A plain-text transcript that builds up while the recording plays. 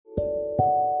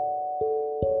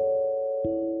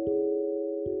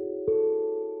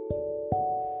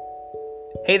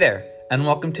Hey there, and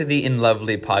welcome to the In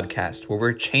Lovely podcast, where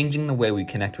we're changing the way we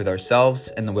connect with ourselves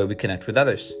and the way we connect with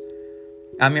others.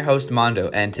 I'm your host,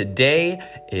 Mondo, and today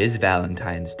is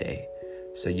Valentine's Day.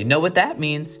 So you know what that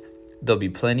means. There'll be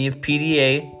plenty of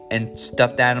PDA and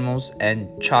stuffed animals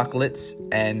and chocolates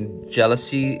and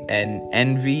jealousy and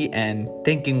envy and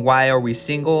thinking, why are we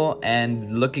single,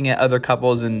 and looking at other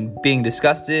couples and being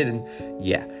disgusted, and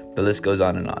yeah, the list goes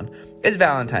on and on. It's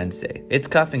Valentine's Day. It's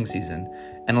cuffing season.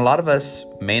 And a lot of us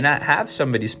may not have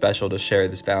somebody special to share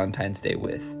this Valentine's Day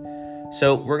with.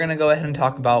 So we're going to go ahead and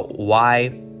talk about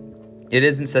why it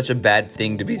isn't such a bad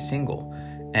thing to be single,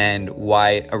 and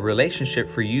why a relationship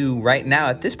for you right now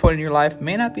at this point in your life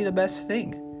may not be the best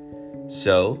thing.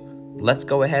 So let's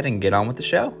go ahead and get on with the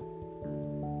show.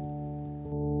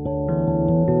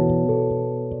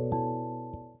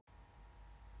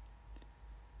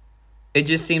 It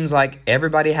just seems like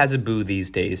everybody has a boo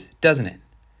these days, doesn't it?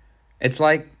 It's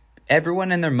like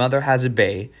everyone and their mother has a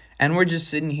bae, and we're just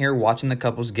sitting here watching the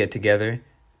couples get together,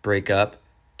 break up,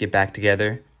 get back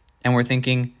together, and we're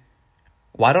thinking,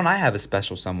 why don't I have a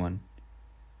special someone?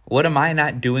 What am I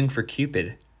not doing for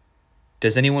Cupid?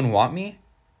 Does anyone want me?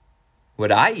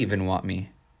 Would I even want me?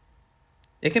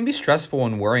 It can be stressful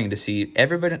and worrying to see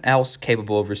everybody else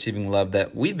capable of receiving love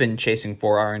that we've been chasing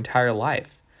for our entire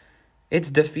life. It's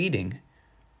defeating.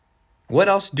 What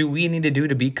else do we need to do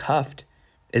to be cuffed?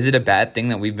 Is it a bad thing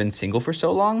that we've been single for so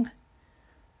long?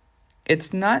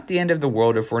 It's not the end of the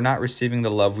world if we're not receiving the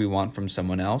love we want from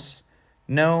someone else.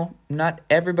 No, not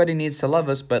everybody needs to love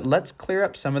us, but let's clear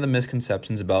up some of the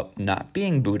misconceptions about not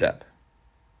being booed up.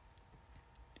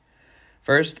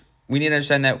 First, we need to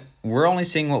understand that we're only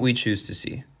seeing what we choose to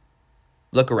see.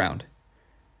 Look around.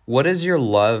 What does your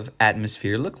love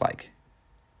atmosphere look like?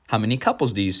 How many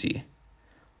couples do you see?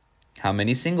 How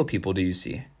many single people do you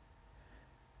see?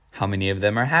 How many of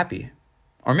them are happy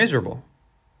or miserable?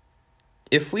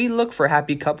 If we look for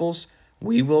happy couples,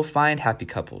 we will find happy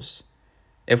couples.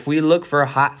 If we look for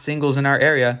hot singles in our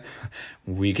area,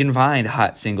 we can find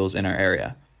hot singles in our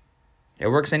area. It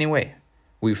works anyway.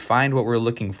 We find what we're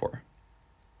looking for.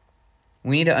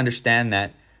 We need to understand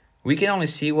that we can only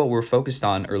see what we're focused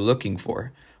on or looking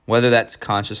for, whether that's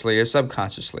consciously or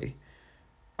subconsciously.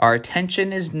 Our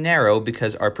attention is narrow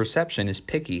because our perception is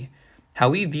picky. How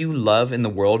we view love in the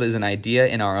world is an idea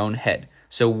in our own head.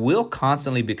 So we'll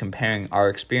constantly be comparing our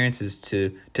experiences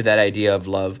to that idea of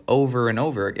love over and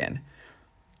over again.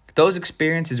 Those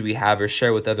experiences we have or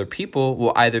share with other people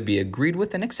will either be agreed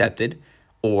with and accepted,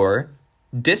 or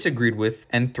disagreed with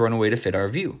and thrown away to fit our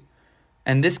view.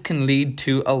 And this can lead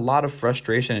to a lot of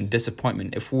frustration and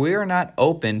disappointment if we're not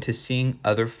open to seeing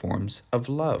other forms of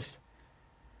love.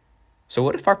 So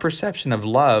what if our perception of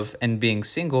love and being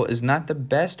single is not the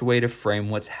best way to frame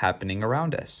what's happening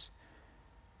around us?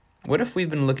 What if we've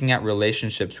been looking at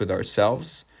relationships with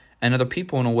ourselves and other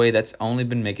people in a way that's only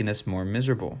been making us more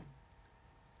miserable?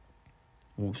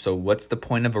 So what's the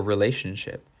point of a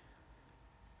relationship?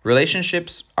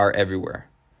 Relationships are everywhere,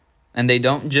 and they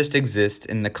don't just exist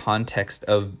in the context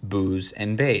of boos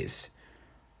and baes.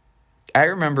 I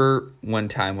remember one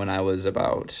time when I was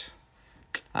about,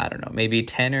 maybe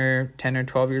 10 or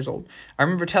 12 years old. I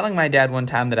remember telling my dad one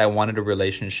time that I wanted a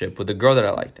relationship with a girl that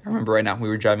I liked. I remember right now, we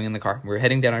were driving in the car. We were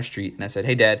heading down our street, and I said,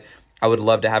 "Hey, Dad, I would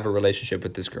love to have a relationship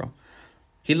with this girl."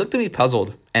 He looked at me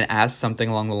puzzled and asked something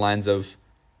along the lines of,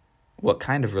 "What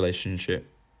kind of relationship?"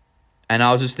 And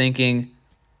I was just thinking,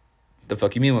 the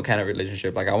fuck you mean, what kind of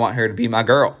relationship? Like, I want her to be my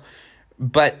girl.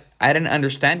 But I didn't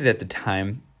understand it at the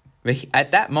time. But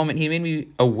at that moment, he made me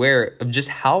aware of just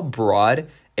how broad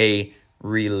a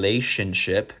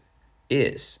relationship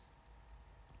is.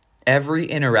 Every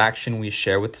interaction we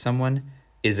share with someone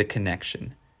is a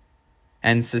connection.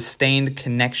 And sustained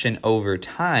connection over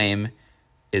time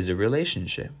is a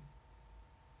relationship.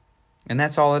 And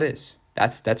that's all it is.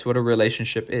 That's what a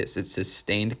relationship is. It's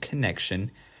sustained connection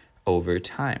over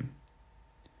time.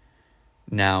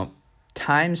 Now,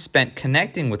 time spent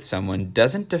connecting with someone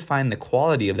doesn't define the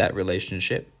quality of that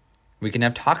relationship. We can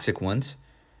have toxic ones,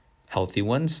 healthy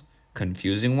ones,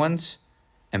 confusing ones,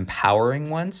 empowering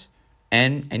ones,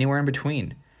 and anywhere in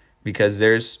between. Because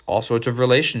there's all sorts of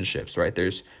relationships, right?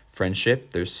 There's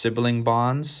friendship, there's sibling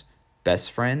bonds,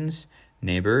 best friends,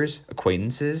 neighbors,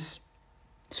 acquaintances,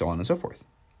 so on and so forth.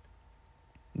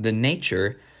 The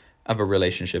nature of a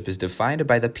relationship is defined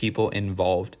by the people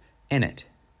involved in it.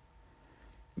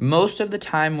 Most of the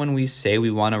time when we say we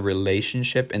want a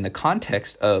relationship in the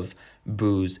context of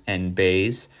boos and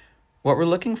baes, what we're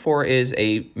looking for is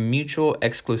a mutual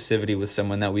exclusivity with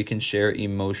someone that we can share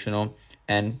emotional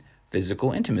and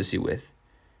physical intimacy with.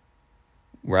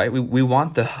 Right? We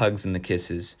want the hugs and the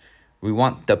kisses. We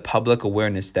want the public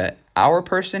awareness that our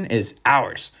person is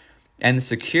ours, and the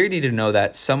security to know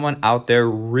that someone out there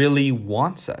really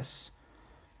wants us.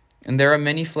 And there are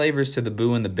many flavors to the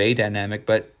boo and the bae dynamic,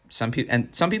 but some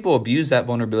people abuse that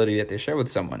vulnerability that they share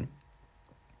with someone.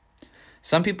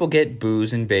 Some people get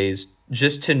boos and baes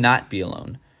just to not be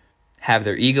alone, have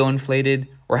their ego inflated,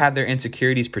 or have their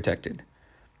insecurities protected.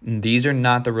 And these are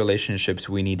not the relationships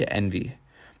we need to envy.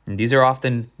 And these are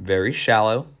often very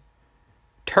shallow,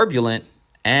 turbulent,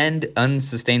 and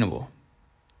unsustainable.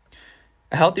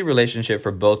 A healthy relationship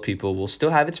for both people will still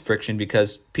have its friction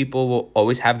because people will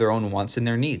always have their own wants and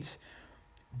their needs.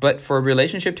 But for a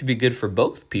relationship to be good for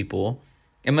both people,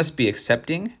 it must be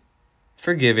accepting,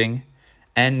 forgiving,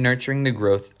 and nurturing the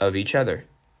growth of each other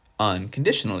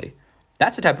unconditionally.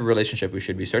 That's the type of relationship we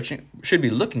should be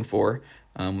looking for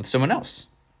with someone else.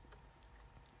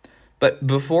 But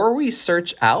before we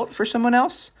search out for someone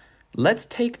else, let's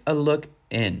take a look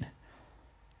in.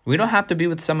 We don't have to be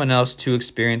with someone else to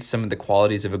experience some of the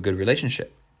qualities of a good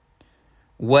relationship.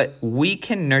 What we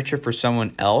can nurture for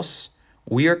someone else,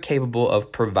 we are capable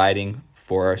of providing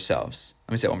for ourselves.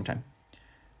 Let me say it one more time.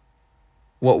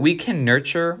 What we can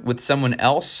nurture with someone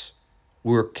else,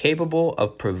 we're capable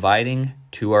of providing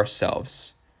to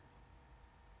ourselves.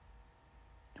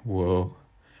 Whoa.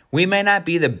 We may not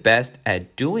be the best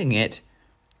at doing it,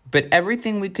 but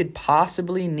everything we could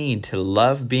possibly need to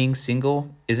love being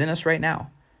single is in us right now.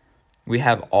 We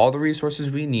have all the resources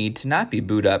we need to not be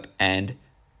booed up and,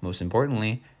 most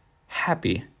importantly,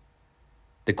 happy.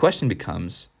 The question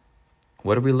becomes,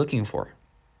 what are we looking for?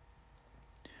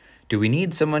 Do we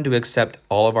need someone to accept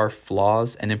all of our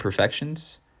flaws and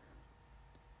imperfections?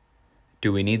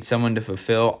 Do we need someone to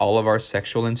fulfill all of our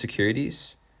sexual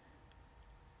insecurities?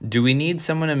 Do we need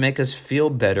someone to make us feel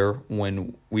better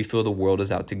when we feel the world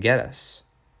is out to get us?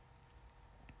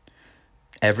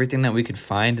 Everything that we could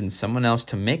find in someone else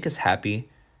to make us happy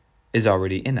is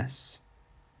already in us.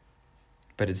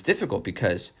 But it's difficult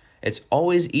because it's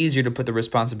always easier to put the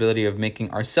responsibility of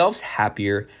making ourselves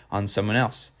happier on someone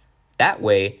else. That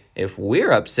way, if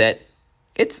we're upset,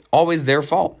 it's always their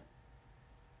fault.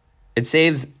 It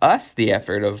saves us the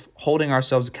effort of holding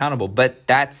ourselves accountable, but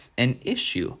that's an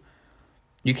issue.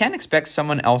 You can't expect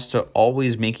someone else to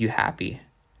always make you happy.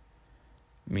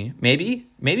 Maybe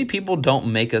people don't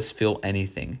make us feel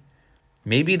anything.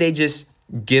 Maybe they just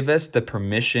give us the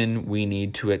permission we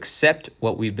need to accept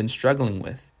what we've been struggling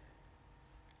with.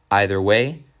 Either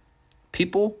way,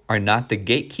 people are not the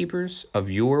gatekeepers of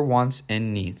your wants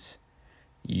and needs.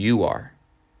 You are.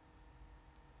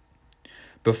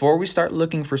 Before we start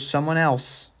looking for someone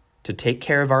else to take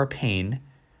care of our pain,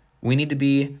 we need to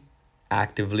be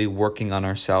actively working on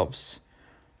ourselves.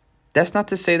 That's not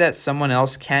to say that someone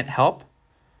else can't help.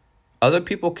 Other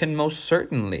people can most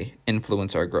certainly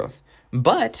influence our growth,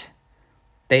 but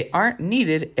they aren't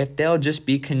needed if they'll just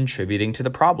be contributing to the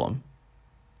problem.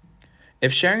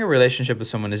 If sharing a relationship with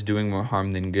someone is doing more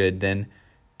harm than good, then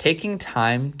taking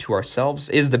time to ourselves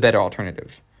is the better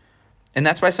alternative. And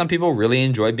that's why some people really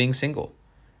enjoy being single.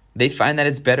 They find that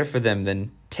it's better for them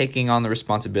than taking on the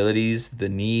responsibilities, the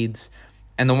needs,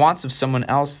 and the wants of someone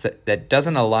else that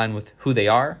doesn't align with who they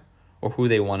are or who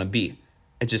they want to be.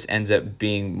 It just ends up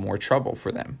being more trouble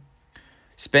for them.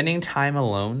 Spending time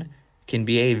alone can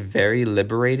be a very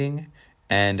liberating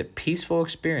and peaceful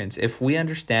experience if we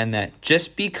understand that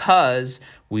just because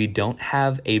we don't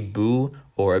have a boo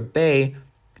or a bae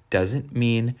doesn't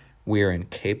mean we are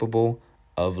incapable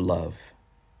of love.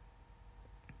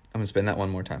 I'm going to say that one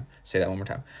more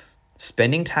time.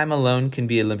 Spending time alone can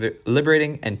be a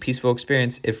liberating and peaceful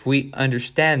experience if we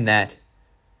understand that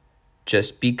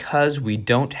just because we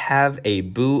don't have a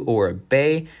boo or a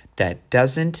bae, that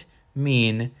doesn't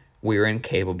mean we're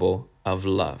incapable of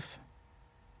love.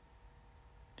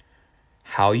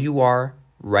 How you are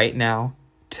right now,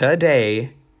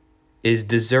 today, is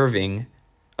deserving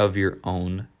of your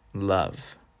own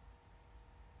love.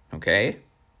 Okay?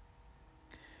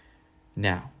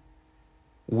 Now,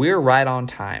 we're right on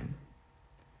time.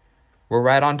 We're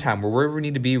right on time. We're where we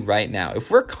need to be right now. If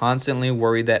we're constantly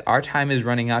worried that our time is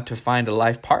running out to find a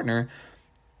life partner,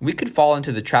 we could fall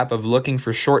into the trap of looking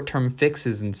for short-term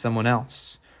fixes in someone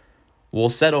else. We'll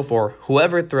settle for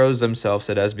whoever throws themselves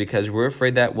at us because we're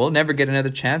afraid that we'll never get another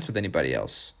chance with anybody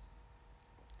else.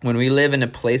 When we live in a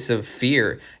place of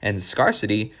fear and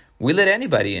scarcity, we let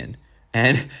anybody in,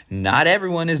 and not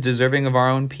everyone is deserving of our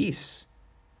own peace.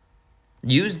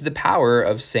 Use the power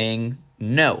of saying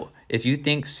no if you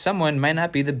think someone might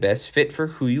not be the best fit for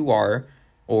who you are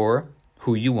or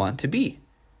who you want to be.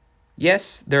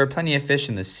 Yes, there are plenty of fish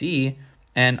in the sea,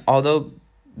 and although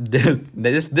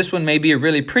this one may be a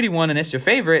really pretty one and it's your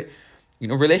favorite,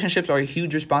 Relationships are a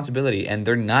huge responsibility, and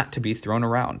they're not to be thrown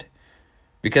around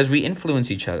because we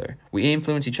influence each other. We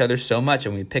influence each other so much,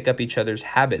 and we pick up each other's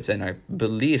habits and our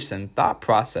beliefs and thought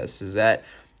processes that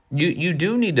you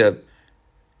do need to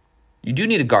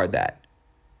guard that.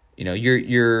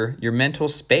 Your mental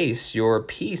space, your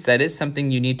peace, that is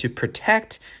something you need to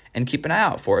protect and keep an eye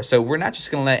out for. So we're not just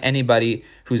going to let anybody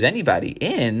who's anybody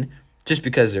in just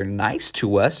because they're nice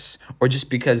to us or just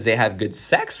because they have good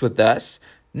sex with us.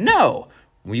 No,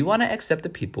 we want to accept the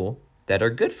people that are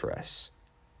good for us.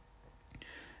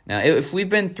 Now, if we've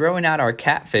been throwing out our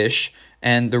catfish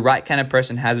and the right kind of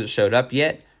person hasn't showed up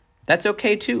yet, that's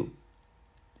okay too.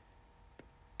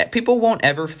 People won't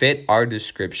ever fit our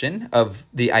description of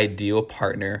the ideal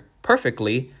partner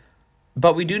perfectly,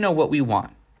 but we do know what we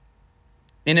want.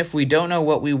 And if we don't know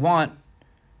what we want,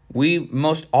 we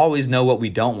most always know what we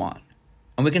don't want.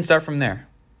 And we can start from there.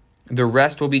 The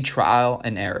rest will be trial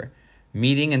and error,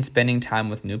 meeting and spending time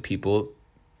with new people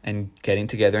and getting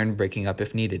together and breaking up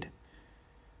if needed.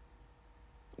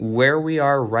 Where we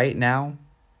are right now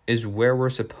is where we're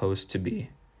supposed to be.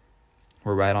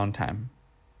 We're right on time.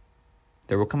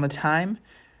 There will come a time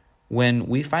when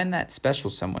we find that special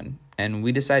someone and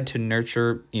we decide to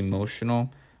nurture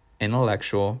emotional,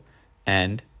 intellectual,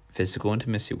 and physical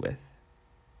intimacy with.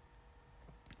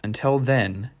 Until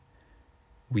then,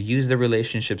 we use the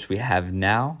relationships we have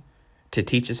now to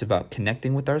teach us about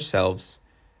connecting with ourselves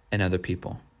and other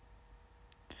people.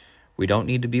 We don't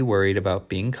need to be worried about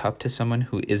being cuffed to someone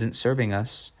who isn't serving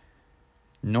us,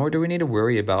 nor do we need to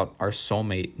worry about our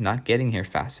soulmate not getting here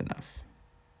fast enough.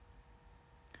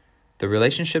 The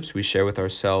relationships we share with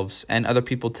ourselves and other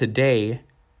people today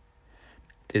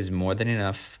is more than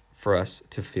enough for us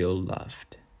to feel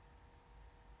loved.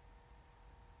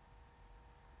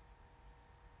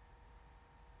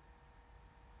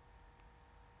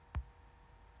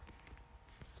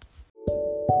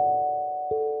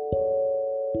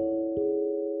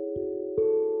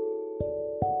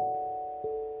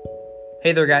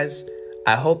 Hey there, guys.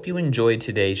 I hope you enjoyed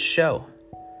today's show.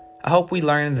 I hope we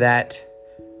learned that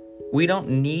we don't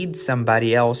need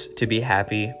somebody else to be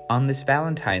happy on this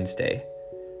Valentine's Day.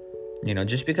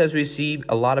 Just because we see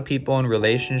a lot of people in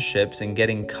relationships and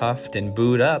getting cuffed and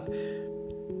booed up,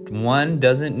 one,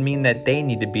 doesn't mean that they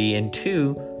need to be, and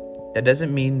two, that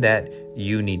doesn't mean that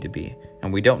you need to be.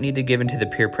 And we don't need to give into the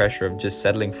peer pressure of just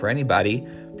settling for anybody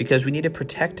because we need to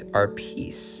protect our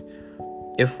peace.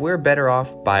 If we're better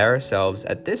off by ourselves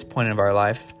at this point of our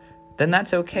life, then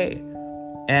that's okay.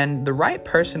 And the right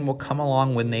person will come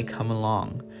along when they come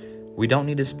along. We don't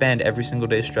need to spend every single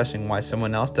day stressing why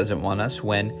someone else doesn't want us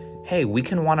when, hey, we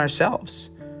can want ourselves.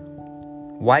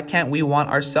 Why can't we want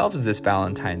ourselves this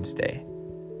Valentine's Day?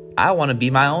 I want to be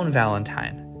my own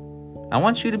Valentine. I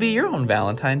want you to be your own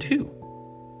Valentine too.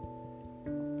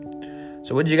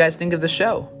 So what did you guys think of the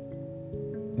show?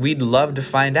 We'd love to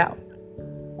find out.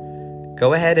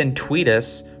 Go ahead and tweet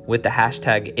us with the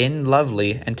hashtag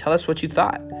 #InLovely and tell us what you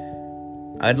thought.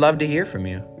 I'd love to hear from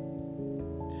you.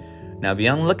 Now be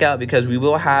on the lookout because we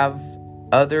will have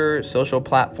other social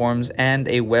platforms and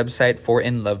a website for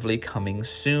InLovely coming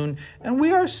soon, and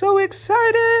we are so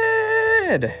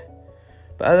excited!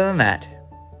 But other than that,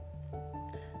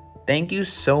 thank you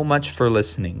so much for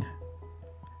listening.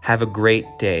 Have a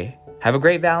great day. Have a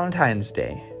great Valentine's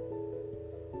Day.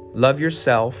 Love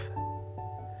yourself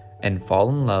and fall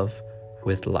in love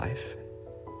with life.